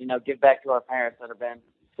college, give back to our parents that have been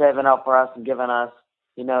saving up for us and giving us,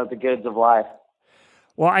 the goods of life.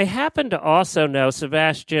 Well, I happen to also know,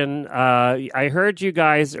 Sebastian, I heard you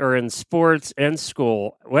guys are in sports and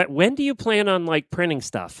school. When do you plan on, printing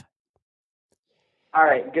stuff? All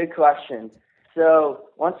right, good question. So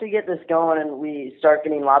once we get this going and we start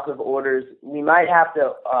getting lots of orders, we might have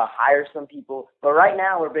to hire some people. But right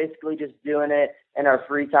now, we're basically just doing it in our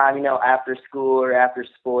free time, after school or after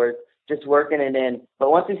sports, just working it in.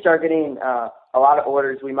 But once we start getting a lot of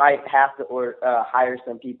orders, we might have to hire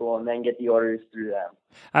some people and then get the orders through them.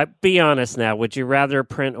 Be honest now. Would you rather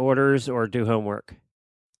print orders or do homework?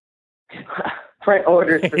 Print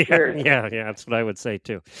orders for sure. Yeah, that's what I would say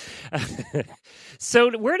too. So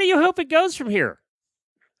where do you hope it goes from here?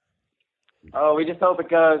 Oh, we just hope it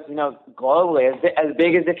goes, globally, as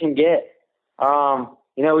big as it can get.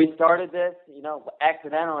 We started this,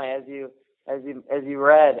 accidentally, as you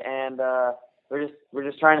read, and we're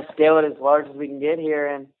just trying to scale it as large as we can get here,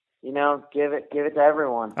 and give it to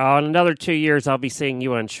everyone. Oh, in another 2 years, I'll be seeing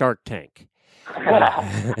you on Shark Tank.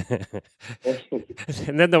 And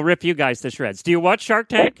then they'll rip you guys to shreds. Do you watch Shark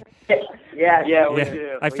Tank? Yeah, we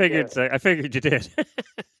do. I figured you did.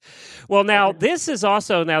 Well, now this is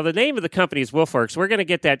also the name of the company is Wolfworks. We're going to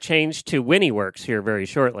get that changed to Winnieworks here very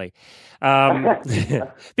shortly,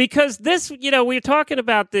 because this, we're talking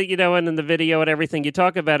about the, and in the video and everything, you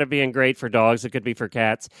talk about it being great for dogs. It could be for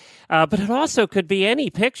cats, but it also could be any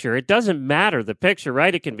picture. It doesn't matter the picture,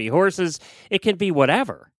 right? It can be horses. It can be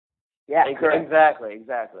whatever. Yeah, exactly.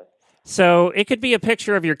 So it could be a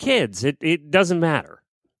picture of your kids. It doesn't matter.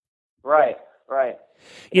 Right.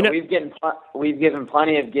 We've given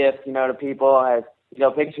plenty of gifts, to people as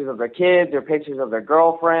pictures of their kids or pictures of their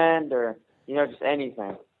girlfriend or just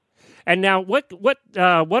anything. And now, what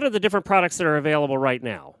are the different products that are available right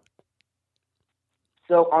now?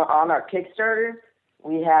 So on our Kickstarter,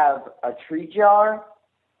 we have a treat jar,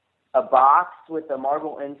 a box with a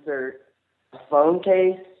marble insert, a phone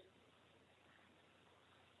case,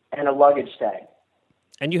 and a luggage tag.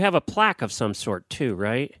 And you have a plaque of some sort too,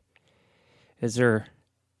 right? Is there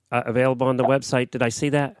available on the website? Did I see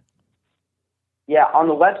that? Yeah, on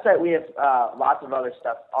the website we have lots of other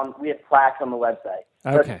stuff. We have plaques on the website.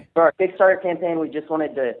 Okay. But for our Kickstarter campaign, we just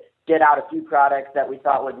wanted to get out a few products that we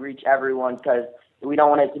thought would reach everyone because we don't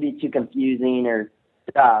want it to be too confusing or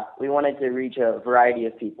we wanted to reach a variety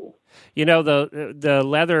of people. The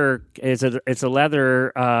leather it's a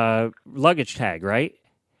leather luggage tag, right?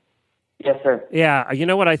 Yes, sir. Yeah, you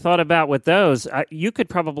know what I thought about with those? You could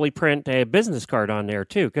probably print a business card on there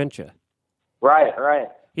too, couldn't you? Right.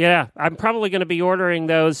 Yeah, I'm probably going to be ordering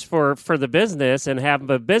those for the business and have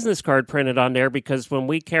a business card printed on there because when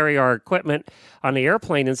we carry our equipment on the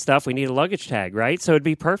airplane and stuff, we need a luggage tag, right? So it'd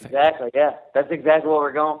be perfect. Exactly, yeah. That's exactly what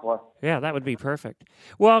we're going for. Yeah, that would be perfect.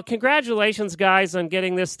 Well, congratulations, guys, on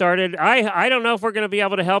getting this started. I don't know if we're going to be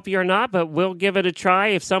able to help you or not, but we'll give it a try.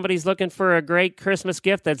 If somebody's looking for a great Christmas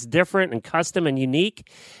gift that's different and custom and unique,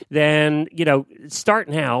 then, start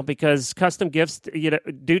now because custom gifts,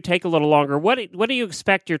 do take a little longer. What do you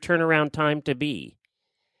expect your turnaround time to be?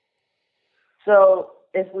 So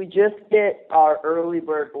if we just get our early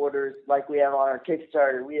bird orders like we have on our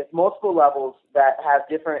Kickstarter, we have multiple levels that have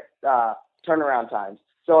different turnaround times.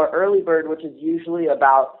 So our early bird, which is usually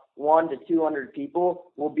about 100 to 200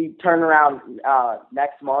 people, will be turned around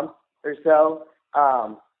next month or so,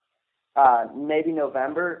 maybe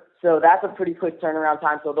November. So that's a pretty quick turnaround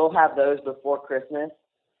time. So they'll have those before Christmas.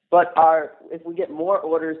 But if we get more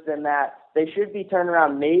orders than that, they should be turned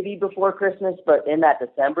around maybe before Christmas, but in that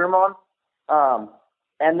December month.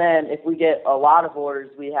 And then if we get a lot of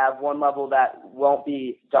orders, we have one level that won't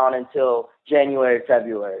be done until January,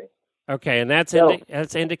 February. Okay, and that's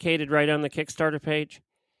indicated right on the Kickstarter page?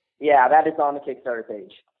 Yeah, that is on the Kickstarter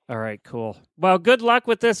page. All right, cool. Well, good luck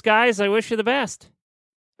with this, guys. I wish you the best.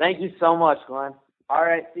 Thank you so much, Glenn. All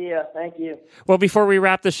right, see ya. Thank you. Well, before we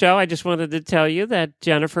wrap the show, I just wanted to tell you that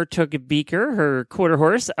Jennifer took Beaker, her quarter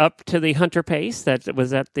horse, up to the Hunter Pace that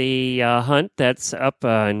was at the hunt that's up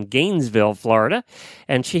in Gainesville, Florida,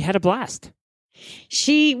 and she had a blast.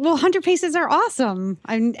 Hunter paces are awesome,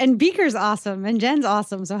 and Beaker's awesome, and Jen's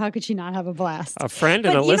awesome. So how could she not have a blast? A friend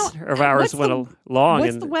and a listener of ours went along.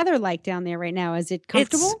 What's the weather like down there right now? Is it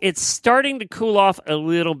comfortable? It's starting to cool off a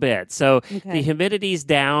little bit. So the humidity's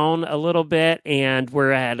down a little bit, and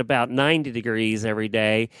we're at about 90 degrees every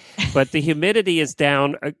day. But the humidity is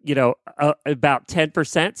down, about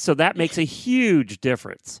 10%. So that makes a huge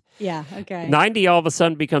difference. Yeah, okay. 90 all of a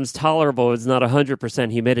sudden becomes tolerable. It's not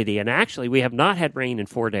 100% humidity. And actually, we have not had rain in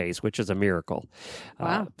 4 days, which is a miracle.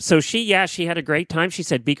 Wow. So she had a great time. She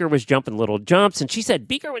said Beaker was jumping little jumps. And she said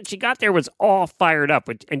Beaker, when she got there, was all fired up.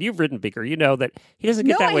 And you've ridden Beaker. You know that he doesn't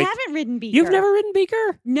get that way. No, I haven't ridden Beaker. You've never ridden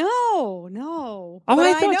Beaker? No. Oh, but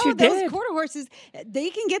I thought know you those did. quarter horses,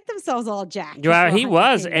 they can get themselves all jacked. Well, he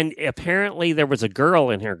was. And apparently there was a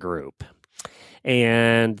girl in her group.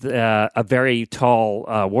 And a very tall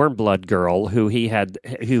warm blood girl who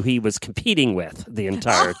he was competing with the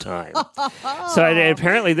entire time. So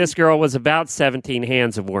apparently this girl was about 17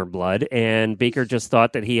 hands of warm blood, and Beaker just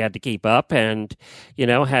thought that he had to keep up and,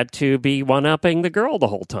 had to be one-upping the girl the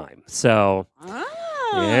whole time. So...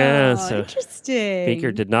 yeah, so interesting.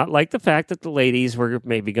 Beaker did not like the fact that the ladies were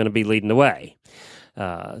maybe going to be leading the way.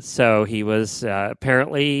 So he was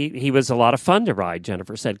apparently he was a lot of fun to ride,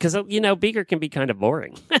 Jennifer said, because Beaker can be kind of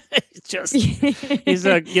boring. He's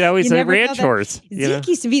a ranch horse. Zeke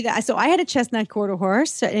used to be that. So I had a chestnut quarter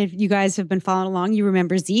horse. If you guys have been following along, you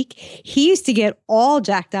remember Zeke. He used to get all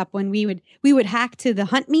jacked up when we would hack to the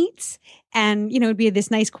hunt meets, and it'd be this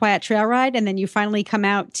nice quiet trail ride, and then you finally come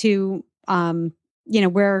out to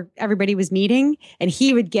where everybody was meeting, and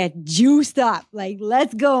he would get juiced up, like,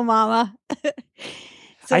 let's go, mama.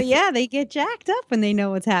 So they get jacked up when they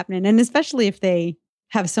know what's happening. And especially if they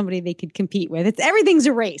have somebody they could compete with. Everything's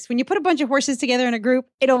a race. When you put a bunch of horses together in a group,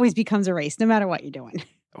 it always becomes a race, no matter what you're doing.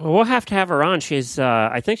 Well, we'll have to have her on. She's,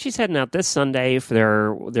 I think she's heading out this Sunday.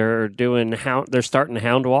 They're starting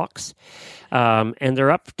hound walks. And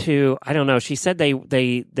they're up to, I don't know, she said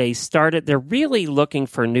they started, they're really looking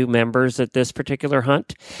for new members at this particular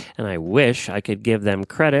hunt. And I wish I could give them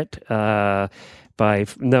credit by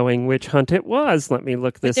knowing which hunt it was. Let me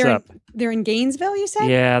look this up. They're in Gainesville, you said?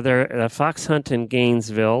 Yeah, they're a fox hunt in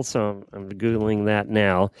Gainesville. So I'm Googling that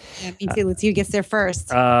now. Yeah, me too. Let's see who gets there first.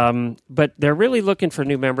 But they're really looking for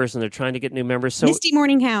new members, and they're trying to get new members. So Misty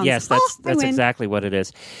Morning Hounds. Yes, that's exactly what it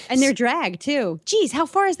is. And they're dragged too. Geez, how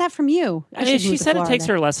far is that from you? She said it takes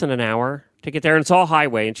her less than an hour to get there, and it's all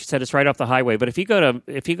highway, and she said it's right off the highway. But if you go to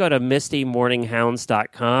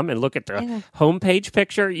mistymorninghounds.com and look at the homepage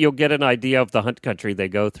picture, you'll get an idea of the hunt country they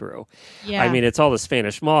go through. Yeah. I mean, it's all the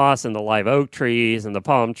Spanish moss and the live oak trees and the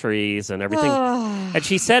palm trees and everything. And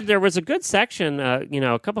she said there was a good section, a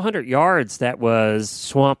couple 100 yards that was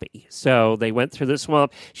swampy. So they went through the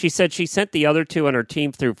swamp. She said she sent the other two on her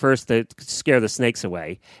team through first to scare the snakes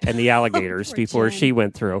away and the alligators before she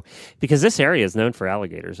went through, because this area is known for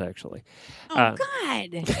alligators, actually. Oh,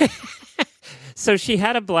 God. So she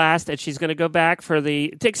had a blast, and she's going to go back to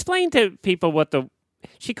explain to people what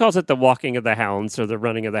she calls it the walking of the hounds or the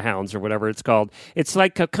running of the hounds or whatever it's called. It's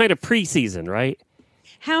like a kind of preseason, right?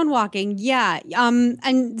 Hound walking, yeah.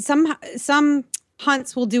 And some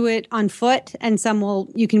hunts will do it on foot, and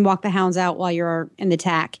you can walk the hounds out while you're in the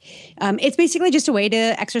tack. It's basically just a way to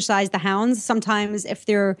exercise the hounds. Sometimes if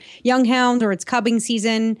they're young hounds or it's cubbing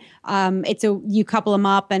season, you couple them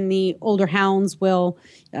up, and the older hounds will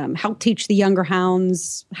help teach the younger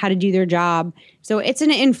hounds how to do their job. So it's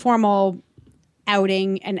an informal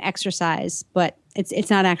outing and exercise, but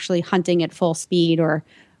it's not actually hunting at full speed or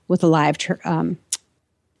with a live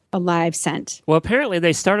scent. Well, apparently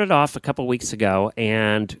they started off a couple weeks ago,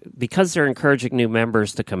 and because they're encouraging new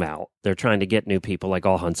members to come out, they're trying to get new people, like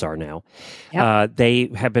all hunts are now. Yep. They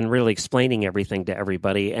have been really explaining everything to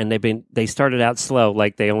everybody, and they started out slow,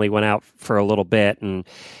 like they only went out for a little bit, and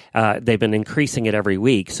they've been increasing it every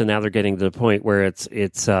week. So now they're getting to the point where it's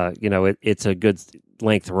a good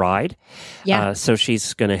length ride. Yeah. So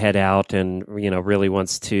she's going to head out and, really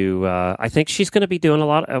wants to, I think she's going to be doing a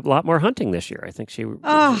lot more hunting this year. I think she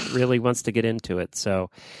really wants to get into it. So,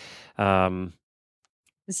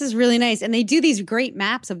 this is really nice. And they do these great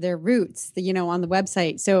maps of their routes, on the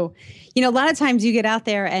website. So, a lot of times you get out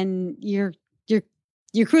there and you're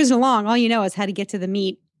cruising along. All you know is how to get to the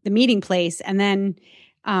meeting place. And then,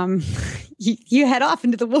 you head off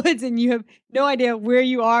into the woods and you have no idea where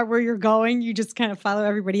you are, where you're going. You just kind of follow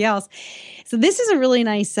everybody else. So this is a really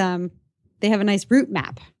nice, they have a nice route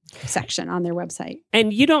map section on their website.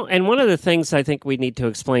 And and one of the things I think we need to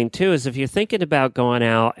explain too is if you're thinking about going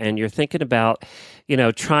out and you're thinking about,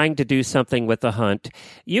 trying to do something with the hunt,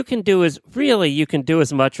 you can do as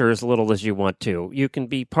much or as little as you want to. You can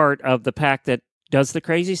be part of the pack that does the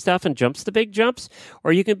crazy stuff and jumps the big jumps,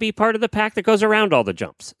 or you can be part of the pack that goes around all the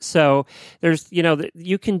jumps. So there's,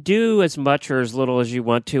 you can do as much or as little as you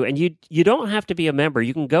want to, and you don't have to be a member.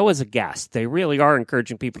 You can go as a guest. They really are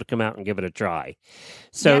encouraging people to come out and give it a try.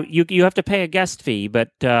 So you have to pay a guest fee,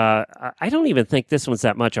 but I don't even think this one's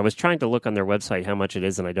that much. I was trying to look on their website how much it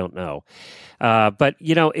is, and I don't know. But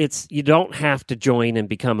you don't have to join and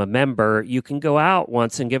become a member. You can go out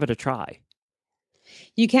once and give it a try.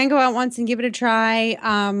 You can go out once and give it a try.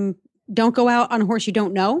 Don't go out on a horse you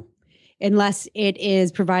don't know unless it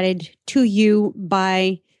is provided to you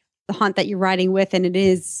by the hunt that you're riding with, and it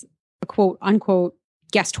is a quote unquote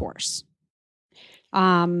guest horse.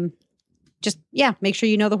 Make sure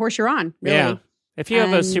you know the horse you're on. Really. Yeah. If you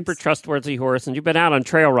have a super trustworthy horse and you've been out on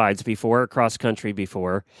trail rides before, cross country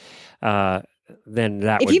before, then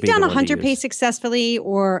that would be if you've done the a one hunter to use. pace successfully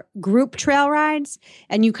or group trail rides,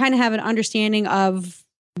 and you kind of have an understanding of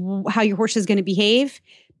how your horse is going to behave,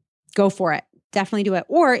 go for it. Definitely do it.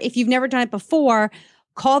 Or if you've never done it before,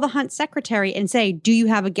 call the hunt secretary and say, do you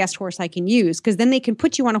have a guest horse I can use? Because then they can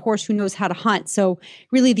put you on a horse who knows how to hunt. So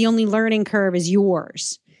really the only learning curve is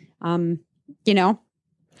yours. And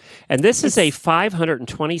this is a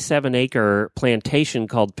 527-acre plantation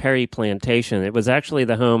called Perry Plantation. It was actually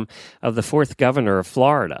the home of the 4th governor of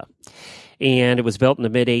Florida. And it was built in the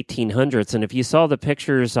mid-1800s. And if you saw the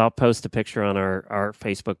pictures, I'll post a picture on our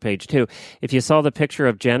Facebook page too. If you saw the picture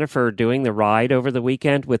of Jennifer doing the ride over the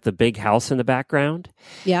weekend with the big house in the background,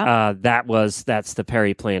 that's the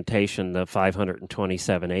Perry Plantation, the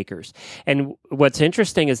 527 acres. And what's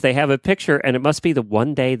interesting is they have a picture, and it must be the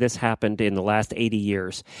one day this happened in the last 80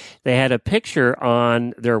 years. They had a picture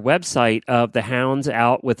on their website of the hounds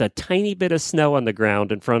out with a tiny bit of snow on the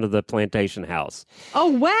ground in front of the plantation house. Oh,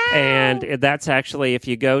 wow. And that's actually, if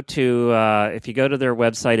you go to their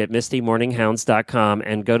website at mistymorninghounds.com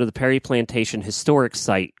and go to the Perry Plantation Historic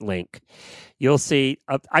Site link, you'll see,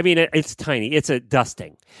 it's tiny. It's a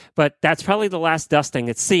dusting, but that's probably the last dusting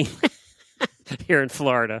it's seen here in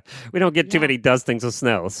Florida. We don't get too many dustings of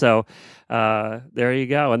snow. So there you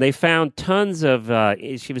go. And they found tons of,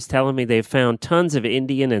 she was telling me they found tons of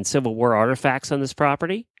Indian and Civil War artifacts on this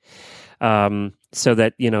property. So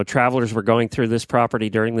that, travelers were going through this property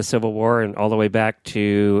during the Civil War and all the way back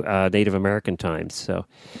to Native American times. So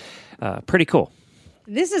pretty cool.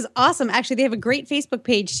 This is awesome. Actually, they have a great Facebook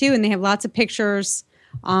page too, and they have lots of pictures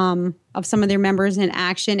of some of their members in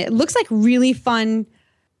action. It looks like really fun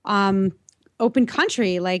open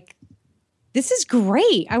country. Like, this is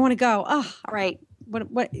great. I want to go. Oh, all right.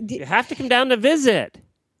 What? You have to come down to visit.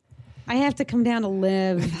 I have to come down to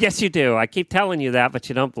live. Yes, you do. I keep telling you that, but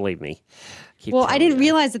you don't believe me. I didn't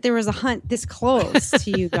realize that there was a hunt this close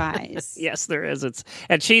to you guys. Yes, there is.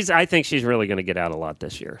 I think she's really going to get out a lot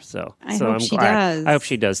this year. So I hope she does. I hope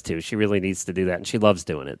she does too. She really needs to do that, and she loves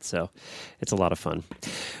doing it. So it's a lot of fun.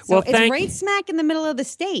 So it's right smack in the middle of the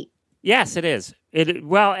state. Yes, it is. And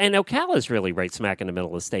Ocala is really right smack in the middle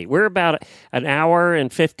of the state. We're about an hour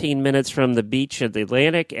and 15 minutes from the beach at the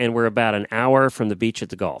Atlantic, and we're about an hour from the beach at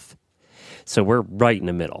the Gulf. So we're right in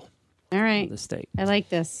the middle. All right. The state. I like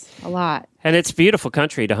this a lot. And it's beautiful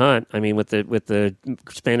country to hunt. I mean, with the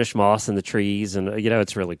Spanish moss and the trees, and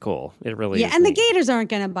it's really cool. It really is. And neat. the gators aren't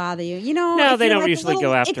going to bother you. No, they don't usually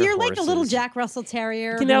go after If you're horses. like a little Jack Russell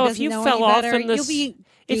Terrier, if you fell off in the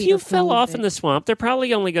in the swamp, they're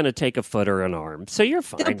probably only going to take a foot or an arm, so you're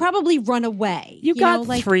fine. They'll probably run away. You got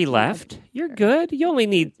 3 left. You're good. You only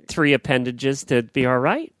need 3 appendages to be all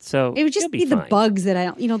right. So it would just be the bugs that I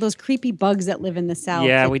don't. Those creepy bugs that live in the South.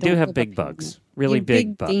 Yeah, we do have big bugs. Really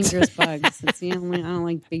big bugs. Dangerous bugs. I don't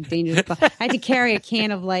like big dangerous bugs. I had to carry a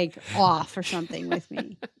can of off or something with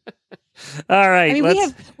me. All right. I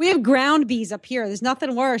mean, we have ground bees up here. There's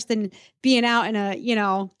nothing worse than being out in a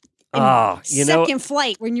second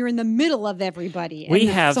flight when you're in the middle of everybody. And we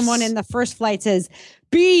have someone in the first flight says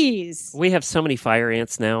bees. We have so many fire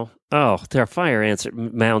ants now. Oh, their fire ants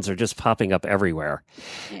mounds are just popping up everywhere.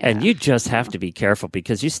 Yeah. And you just have to be careful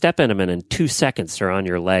because you step in them and in 2 seconds they're on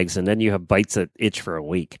your legs and then you have bites that itch for a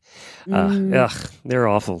week. They're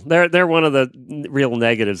awful. They're one of the real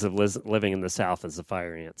negatives of living in the South is the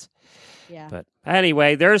fire ants. Yeah. But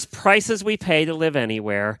anyway, there's prices we pay to live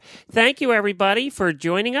anywhere. Thank you, everybody, for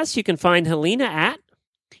joining us. You can find Helena at?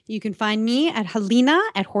 You can find me at Helena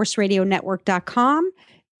at horseradionetwork.com.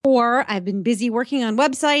 Or I've been busy working on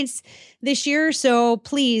websites this year, so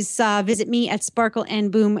please visit me at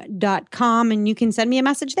sparkleandboom.com, and you can send me a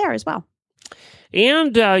message there as well.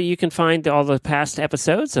 And you can find all the past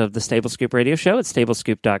episodes of the Stable Scoop Radio Show at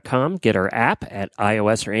stablescoop.com. Get our app at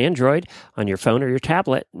iOS or Android on your phone or your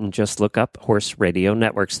tablet, and just look up Horse Radio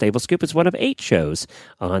Network. Stable Scoop is one of 8 shows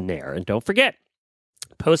on there. And don't forget,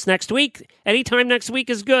 Post next week. Anytime next week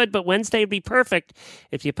is good, but Wednesday would be perfect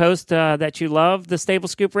if you post that you love the Stable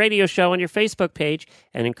Scoop radio show on your Facebook page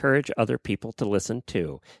and encourage other people to listen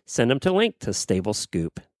too. Send them to link to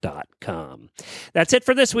stablescoop.com. That's it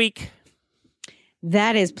for this week.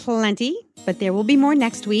 That is plenty, but there will be more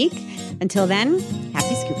next week. Until then,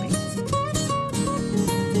 happy scooping.